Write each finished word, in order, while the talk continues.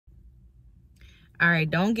All right,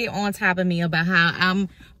 don't get on top of me about how I'm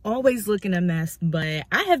always looking a mess, but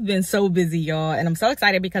I have been so busy, y'all, and I'm so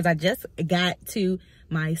excited because I just got to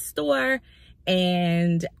my store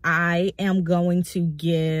and I am going to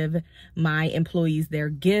give my employees their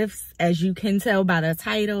gifts. As you can tell by the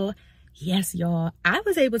title, yes, y'all, I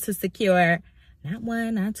was able to secure not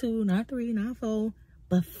 1, not 2, not 3, not 4,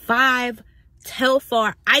 but 5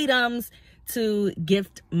 Telfar items to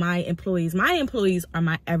gift my employees. My employees are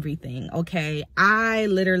my everything, okay? I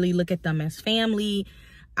literally look at them as family.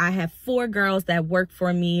 I have 4 girls that work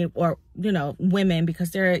for me, or, you know, women,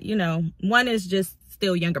 because they're, you know, one is just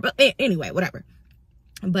still younger, but anyway, whatever.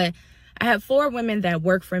 But I have 4 women that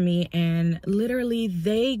work for me, and literally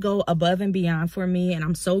they go above and beyond for me, and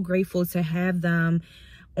I'm so grateful to have them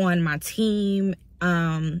on my team.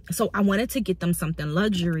 So I wanted to get them something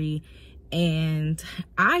luxury, and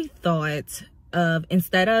I thought of,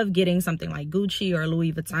 instead of getting something like Gucci or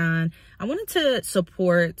Louis Vuitton, I wanted to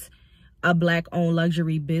support a Black-owned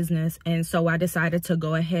luxury business. And so I decided to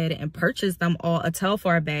go ahead and purchase them all a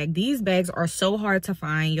Telfar bag. These bags are so hard to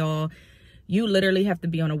find, y'all. You literally have to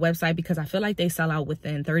be on a website, because I feel like they sell out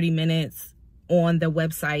within 30 minutes on the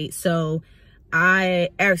website. So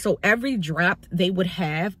every drop they would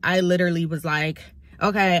have, I literally was like,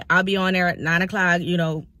 okay, I'll be on there at 9 o'clock, you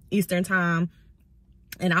know, Eastern time.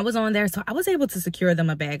 And I was on there, so I was able to secure them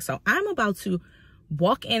a bag. So I'm about to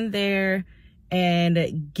walk in there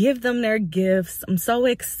and give them their gifts. I'm so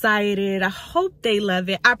excited. I hope they love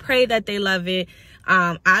it. I pray that they love it.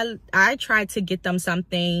 I tried to get them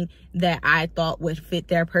something that I thought would fit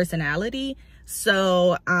their personality.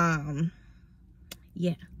 So,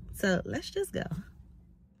 yeah. So let's just go.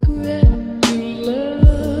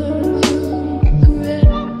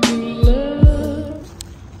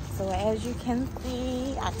 So as you can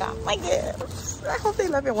see, I got my gifts. I hope they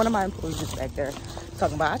love it. One of my employees is back there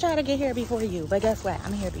talking about, I try to get here before you, but guess what?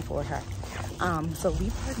 I'm here before her. So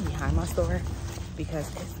we parked behind my store because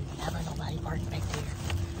there's never nobody parked back there.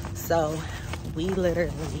 So we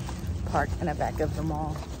literally parked in the back of the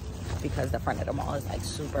mall because the front of the mall is like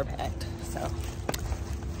super packed. So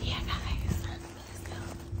yeah, guys, let's go.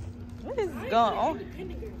 What is going on?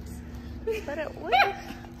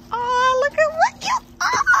 Oh, look at what you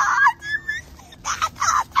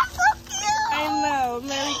that's so cute. I know.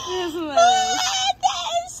 Merry Christmas.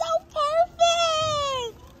 That is so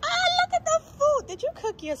perfect. Oh, look at the food. Did you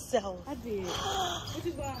cook yourself? I did. What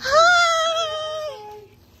you got? Hi.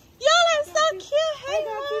 Y'all are so cute. Hey,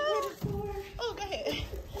 Mom. Oh, go ahead.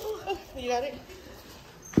 Oh, you got it?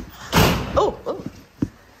 Oh, oh.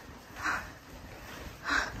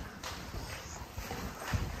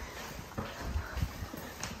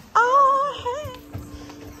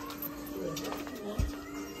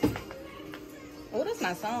 Oh, that's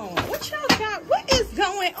my song. What y'all got? What is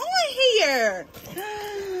going on here?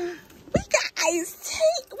 We got iced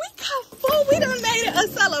tea. We got food. We done made it a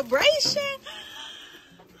celebration.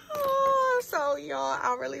 Oh, so y'all,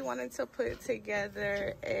 I really wanted to put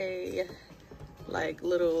together a like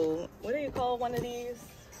little, what do you call one of these?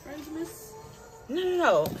 Christmas?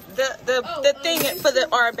 No. The thing for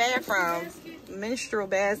our bathroom. Menstrual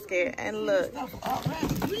basket. And look, I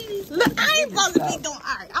ain't supposed to be doing.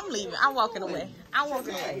 All right, I'm leaving. I'm walking away. I'm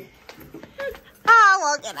walking away.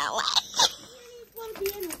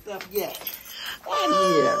 Yeah.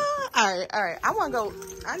 All right. I want to go.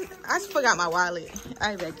 I just forgot my wallet.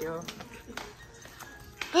 I back, y'all.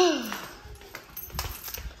 Can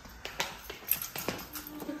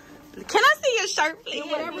I see your shirt, please?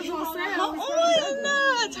 Yeah, whatever's on sale. Oh,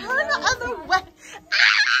 no. Turn the other way.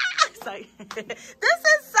 Sorry. This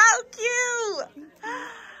is so cute.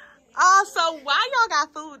 Oh, so why y'all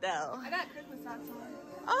got food though? I got Christmas socks on.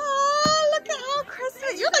 Oh, look at how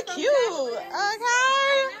Christmas. You look cute.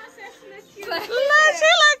 Okay. Look, she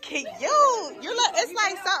look cute. You look. It's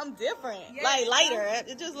like something different, like lighter.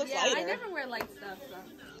 It just looks lighter. I never wear light stuff. So.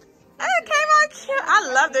 It came out cute. I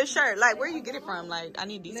love this shirt. Like, where you get it from? Like, I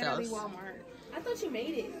need details. Literally Walmart. I thought you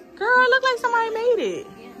made it. Girl, it looked like somebody made it.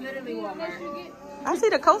 Yeah, literally Walmart. I see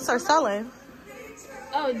the coats are selling.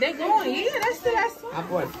 Oh, they're going. Yeah, that's I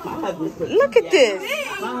bought my husband put Look at this.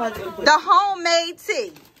 my husband put The homemade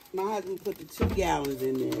tea. my husband put the 2 gallons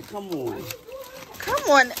in there. Come on. Come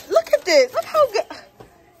on. Look at this. Look how good.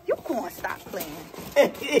 You going to stop playing.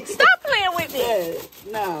 Stop playing with me. Yeah,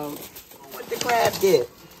 no. With the crab dip.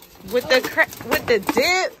 With the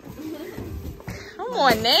dip. Come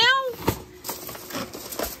on now.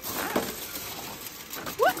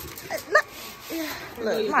 What?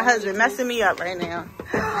 Look, my husband messing me up right now.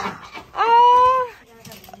 Oh,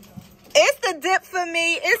 it's the dip for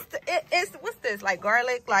me. It's what's this? this? Like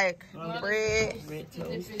garlic, like bread? Red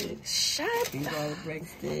toasted. Shut These up. are the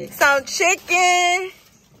breadsticks. Some chicken.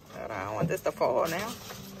 Hold on, I don't want this to fall now.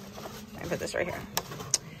 Let me put this right here.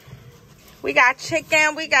 We got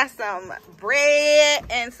chicken. We got some bread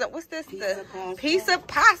and some, what's this? The piece of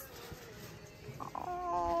pasta.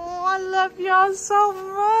 Oh, I love y'all so much.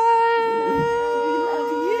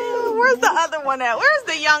 Where's the other one at? Where's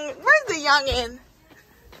the youngin'?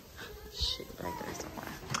 Shit, back there somewhere.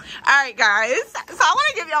 All right, guys. So I want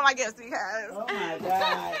to give y'all my gifts because Oh my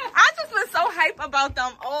God. I just been so hype about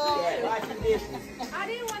them. Oh, Yeah, wash the dishes. I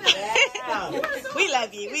didn't want to. Yeah. we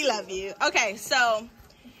love you. We love you. Okay, so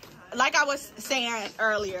like I was saying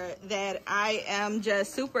earlier, that I am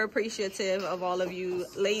just super appreciative of all of you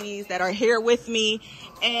ladies that are here with me,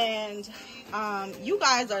 and you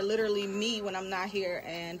guys are literally me when I'm not here,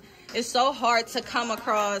 and it's so hard to come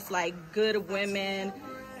across like good women.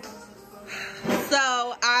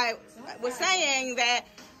 So I was saying that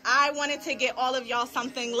I wanted to get all of y'all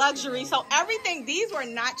something luxury. So everything, these were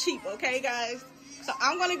not cheap, okay guys? So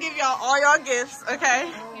I'm gonna give y'all all y'all gifts, okay?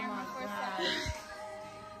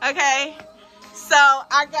 Okay, so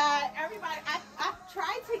I got everybody, I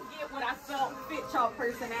tried to get what I felt fit y'all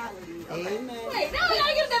personality. Okay? Amen. Wait, now I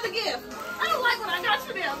gotta get another gift. I don't like what I got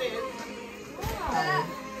you down there.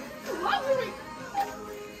 Luxury.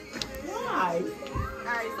 Why?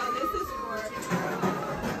 Alright, so this is for,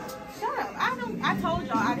 shut up, I told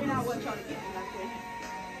y'all I did not want y'all to get me nothing.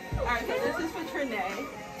 Alright, so this is for Trinae.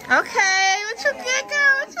 Okay, what you get,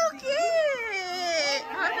 girl? What you get?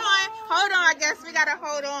 Hold on, I guess we gotta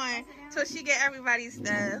hold on till she get everybody's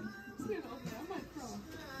stuff.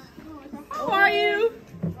 How are you?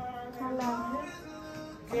 Hello.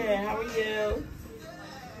 Good, how are you?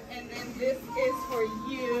 And then this is for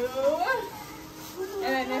you. And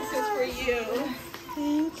then this is for you.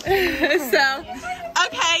 So,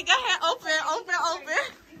 okay, go ahead, open.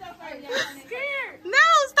 Scared. No,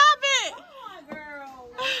 stop it. Come on, girl.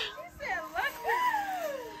 Oh. She said, "Let's go."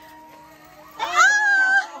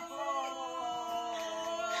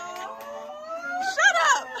 Shut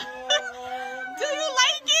up. Do you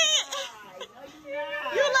like it?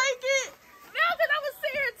 You like it? No, because I was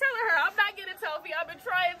sitting here telling her I'm not getting Telfar. I've been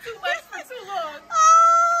trying too much for too long.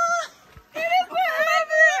 Oh, It is what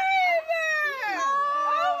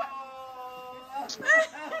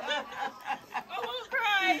I won't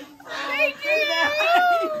cry. Thank you.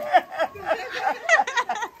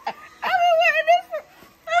 I've been waiting this for.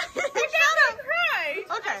 Shut up. Cry.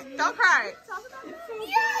 Okay, don't cry.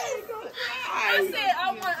 Yes. I said I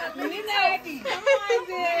want a mini Telfar. Come on,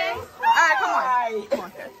 Dad. All right, come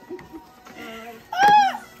on.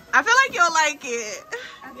 I feel like you'll like it.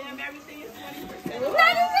 Damn, everything is 20%.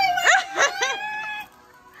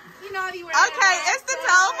 You know what he wears. Okay, it's the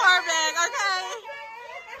Telfar bag, okay?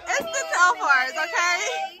 It's the Telfars, okay?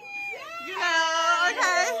 You know,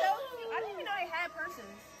 okay? I didn't even know they had purses.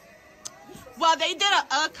 Well, they did a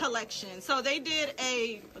UGG collection. So they did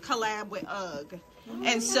a collab with UGG.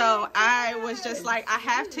 And so I was just like, I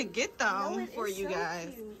have to get them for you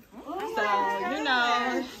guys. So, you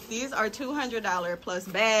know, these are $200 plus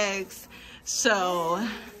bags. So,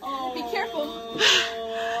 Be careful.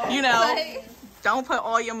 you know, don't put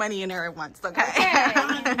all your money in there at once, okay?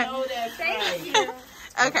 I know that's right.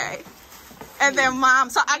 Okay. And then mom,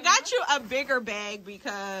 so I got you a bigger bag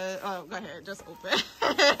because, oh, go ahead, just open.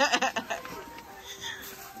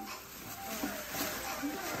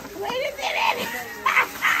 Wait a minute.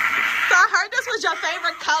 So I heard this was your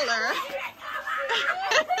favorite color.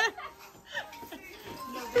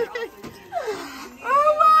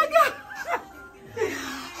 Oh my God.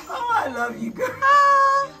 Oh, I love you, girl. So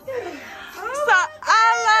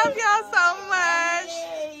I love y'all so much.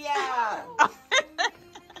 Yeah.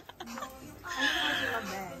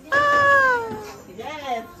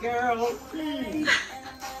 Yes, girl. Please.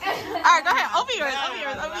 All right, go ahead. Open yours.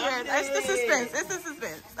 It's the suspense.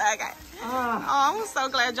 Okay. Oh, I'm so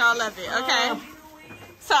glad y'all love it. Okay.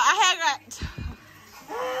 So I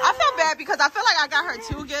felt bad because I feel like I got her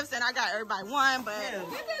 2 gifts and I got everybody 1, but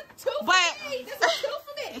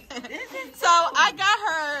so I got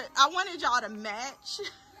her. I wanted y'all to match.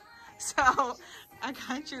 So I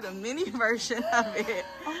got you the mini version of it.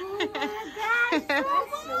 Oh my God.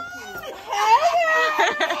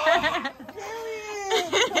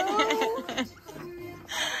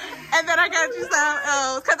 And then I got you some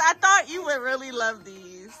O's because I thought you would really love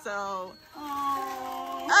these. So.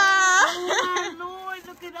 Oh my Lord,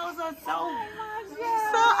 look at those are so much.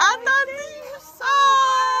 So I thought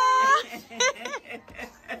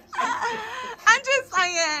I'm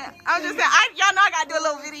just saying. Y'all know I gotta do a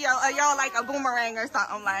little video of y'all like a boomerang or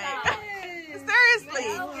something like.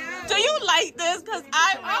 Seriously, do you like this because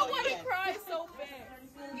I want to cry so bad.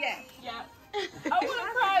 Yeah. Yeah. I want to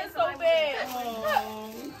cry so bad.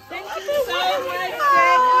 Thank you so much.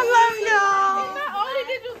 I love y'all. Not only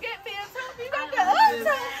did you get me a turkey, you got the other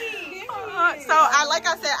turkey. So like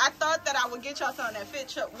I said, I thought that I would get y'all something that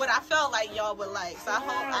fit what I felt like y'all would like. So I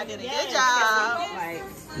hope I did a good job.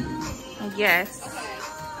 Yes.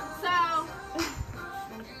 So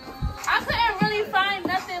I couldn't really find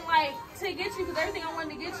nothing like to get you because everything I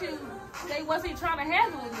wanted to get you, they wasn't trying to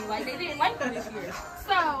handle with me. Like they didn't like me this year.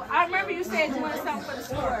 So I remember you said you wanted something for the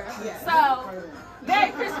store. So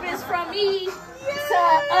Merry Christmas from me to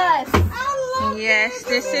us. Yes,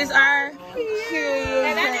 this is our period.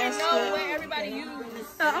 And I didn't know what everybody used.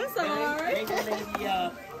 So I'm sorry.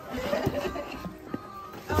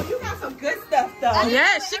 Oh, you got some good stuff though.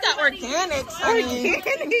 Yes, she got organics.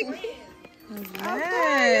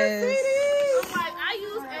 Yes. I'm like, I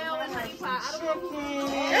use L and honey pot. I don't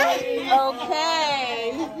know. Okay.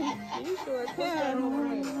 You sure can.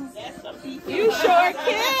 You sure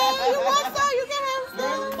can. You want some? You can have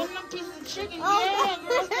some.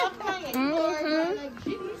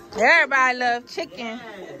 Everybody love chicken.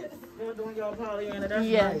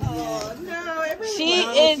 Yes. Oh no,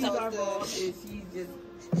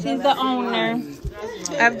 She's the owner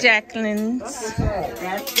of Jacqueline's.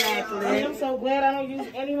 That's Jacqueline. I'm so glad I don't use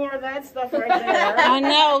any more of that stuff right there. I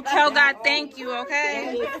know. Tell God thank you,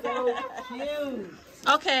 okay? It's so cute.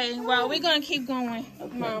 Okay, well, we're going to keep going.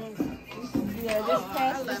 Mom. Yeah, this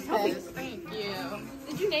pass. Thank you.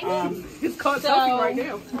 Did you name it? It's called Sophie right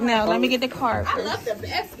now. No, let me get the card first. I love the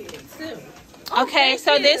baskets too. Okay,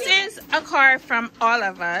 so this is a card from all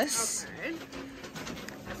of us. Okay.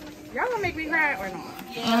 Y'all gonna make me cry or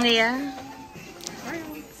not? Yeah. I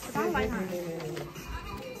don't like her.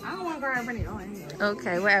 I don't want to cry for anyway.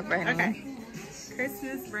 Okay, whatever. Okay.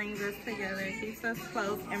 Christmas brings us together, keeps us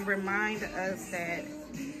close, and reminds us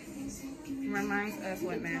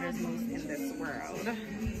what matters most in this world.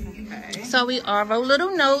 Okay. So we all wrote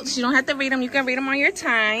little notes. You don't have to read them. You can read them on your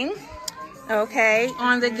time. Okay.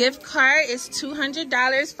 On the gift card is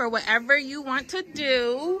 $200 for whatever you want to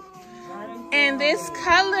do. And this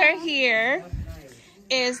color here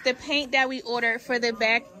is the paint that we ordered for the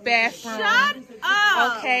back bathroom. Shut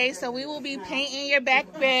up. Okay, so we will be painting your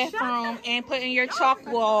back bathroom and putting your chalk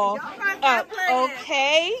wall up.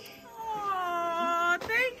 Okay. Oh,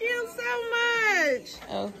 thank you so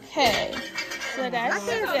much. Okay. So that's I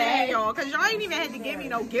can't stand y'all because y'all ain't even had to give me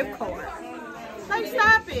no gift card. Like,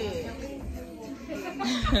 stop it.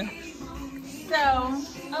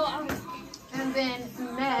 And then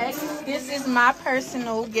next, this is my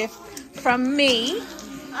personal gift from me.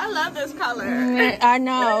 I love this color. I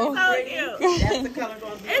know. So cute. That's the color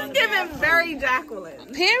going to be. It's giving very Jacqueline.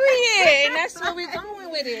 Period. And that's where we're going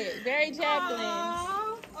with it. Very Jacqueline.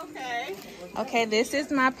 Oh, okay. Okay, this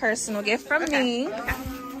is my personal gift from me. Okay.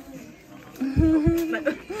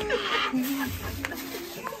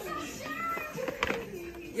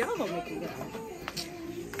 Y'all gonna make it go.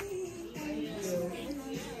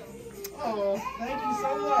 Oh, thank you so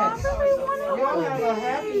much. Y'all have a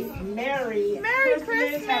happy, Merry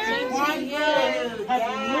Christmas. Happy New Year.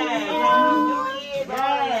 Happy New Year.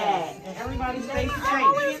 And everybody stay safe.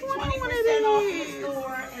 20% off the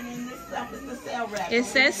store, and then this stuff is the sale wrap. It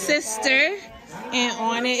says sister, and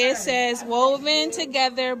on it says woven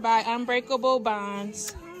together by unbreakable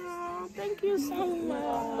bonds. Oh, thank you so much.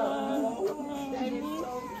 That is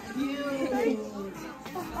so cute.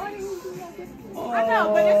 I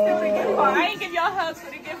know, but it's still the gift card. I ain't give y'all hugs for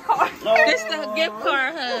the gift card. This the gift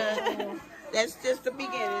card hug. That's just the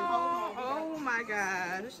beginning. Oh my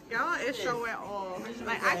gosh. Y'all is showing off.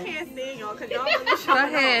 Like, I can't stand y'all because y'all really showing Go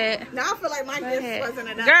ahead. off. Now I feel like my gift wasn't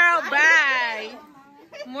enough. Girl, bye.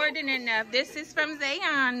 More than enough. This is from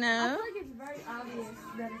Zayana. I feel like it's very obvious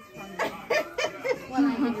that it's from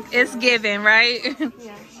me. It's given, right? Yeah.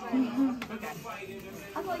 Okay.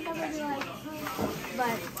 I feel like I'm gonna be like,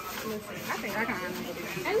 but listen, I think I can remember this.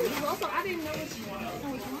 and also I didn't know which one.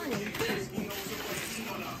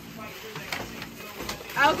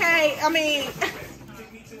 Okay, I mean,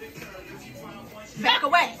 back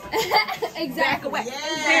away. Exactly. Back away.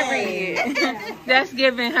 Period. That's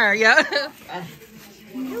giving her, yo.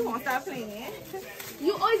 You won't stop playing.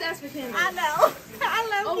 You always ask for candy. I know. I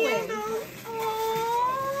love Always. candles.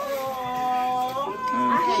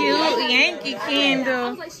 Cute Yankee I candle.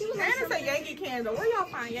 was like, she was And like, it's a Yankee candle. Where y'all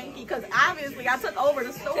find Yankee? Because obviously I took over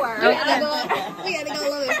the store. we had to go a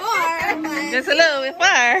little bit far. But Just a little bit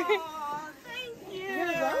far. Oh, thank you.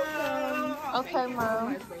 Okay,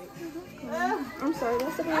 Mom. I'm sorry,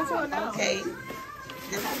 what's the answer? Oh, no. Okay,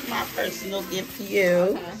 this is my personal gift to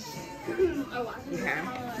you.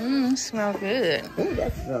 Okay. Smell good. Ooh,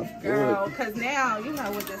 that smells Girl, good. because now, you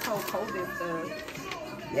know, with this whole COVID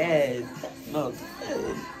stuff, Yes, that smells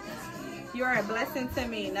good. you are a blessing to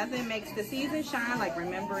me. Nothing makes the season shine like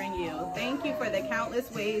remembering you. Thank you for the countless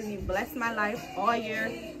ways you blessed my life all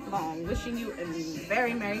year long. Wishing you a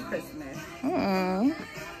very Merry Christmas.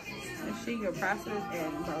 Wishing you a prosperous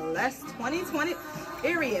and blessed 2020.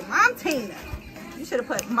 Period. Mom Tina. You should have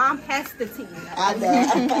put Mom Pasta Tina. I know.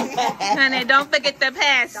 Honey, don't forget the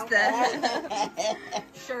pasta.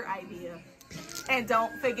 Shirt idea. And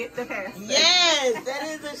don't forget the pasta. Yes, that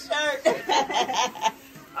is a shirt.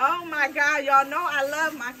 Oh my God, y'all know I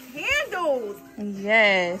love my candles.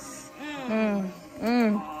 Yes.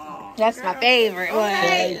 That's my favorite one.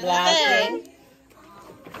 Cherry blossom.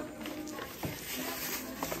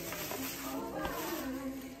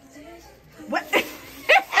 What?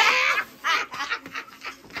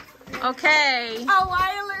 Okay. A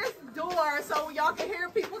wireless door so y'all can hear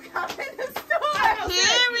people come in the store.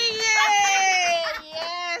 Period.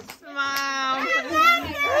 Yes, Mom.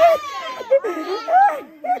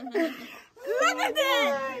 Look at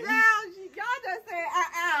this. Now, y'all just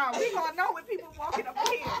said, we gonna know when people walking up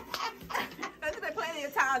here. That's been plenty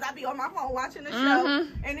of times. I be on my phone watching the show,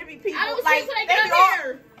 and there be people I don't like, see till they they get be up all,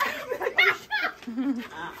 here. Honey.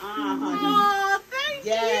 oh, thank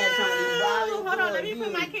Yes, you. honey. Hold on, let me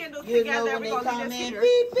put my candles You together. know when We they gonna come do this in, here.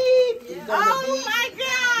 beep, beep. It's gonna Oh beep. my You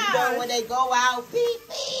know God. when they go out, beep,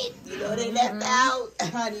 beep. You know they left out,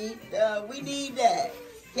 honey. We need that.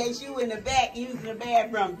 In case you in the back using the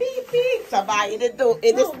bathroom, beep, beep. Somebody in the door.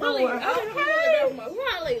 Really? I've been really bad with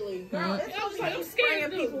my lately. Girl, it's I was like, I'm I'm scared spraying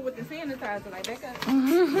to do. people with the sanitizer. Like, back up.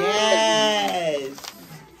 Yes.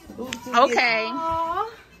 Okay. Aww.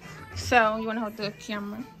 So, you want to hold the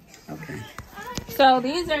camera? Okay. So,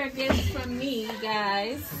 these are gifts from me,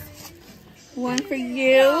 guys. One for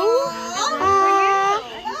you.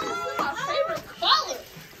 My favorite color.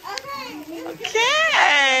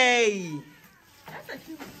 Okay. That's a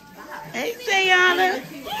cute vibe. Hey, Sayana.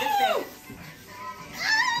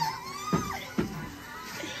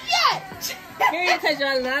 Period, because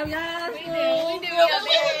y'all love y'all. We did. We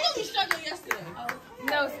really struggling yesterday.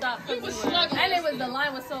 No, stop. We was struggling. And it was, the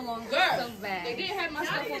line was so long. It was so They bad. did have my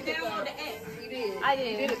stuff on the app. We did. I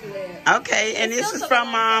did. Okay, and this is from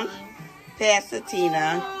Pastor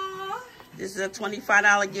Tina. This is a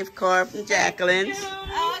 $25 gift card from Jacqueline's.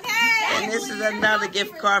 Okay. And this is another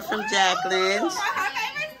gift card from Jacqueline's.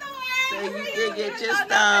 So you can get your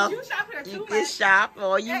stuff. You can shop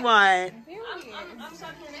all you want. I'm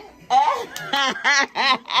shopping that.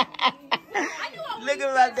 Look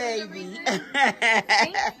at my baby.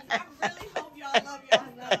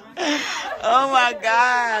 Oh my I'm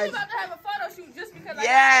gosh. about to have a photo shoot just because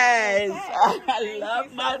Yes. I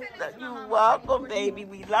love my stuff. You're welcome, baby.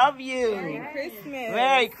 We love you. Christmas.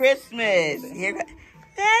 Merry Christmas. Here,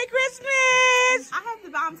 Merry Christmas. I have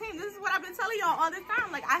the bomb team. This is what I've been telling y'all all this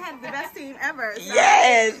time. Like, I have the best team ever. So.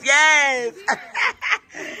 Yes, yes.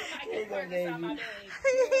 Here you go, baby.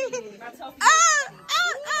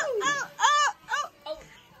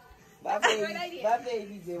 My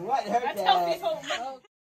baby did what? Her dad.